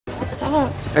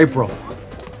Stop. April,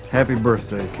 happy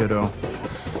birthday, kiddo.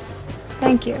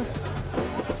 Thank you.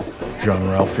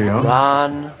 Jean-Ralphio.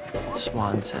 Ron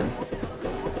Swanson.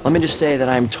 Let me just say that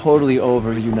I'm totally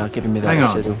over you not giving me that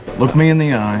assist. Hang on. Look me in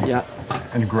the eye. Yeah.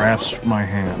 And grasp my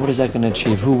hand. What is that going to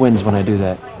achieve? Who wins when I do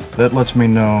that? That lets me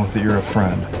know that you're a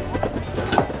friend.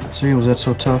 See, was that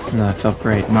so tough? No, it felt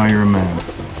great. Now you're a man.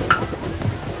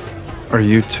 Are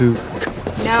you two?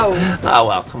 No. Oh,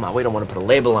 well, come on. We don't want to put a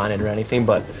label on it or anything,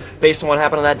 but based on what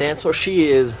happened on that dance floor, she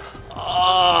is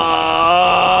all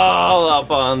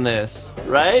up on this,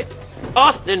 right?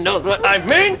 Austin knows what I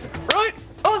mean, right?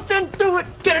 Austin, do it.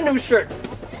 Get a new shirt.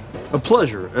 A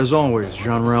pleasure, as always,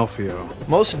 Jean-Ralphio.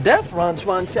 Most deaf, Ron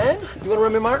Swanson. You want a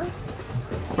Remy Martin?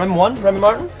 Remy 1, Remy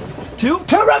Martin? 2,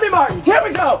 2 Remy Martins. Here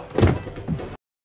we go.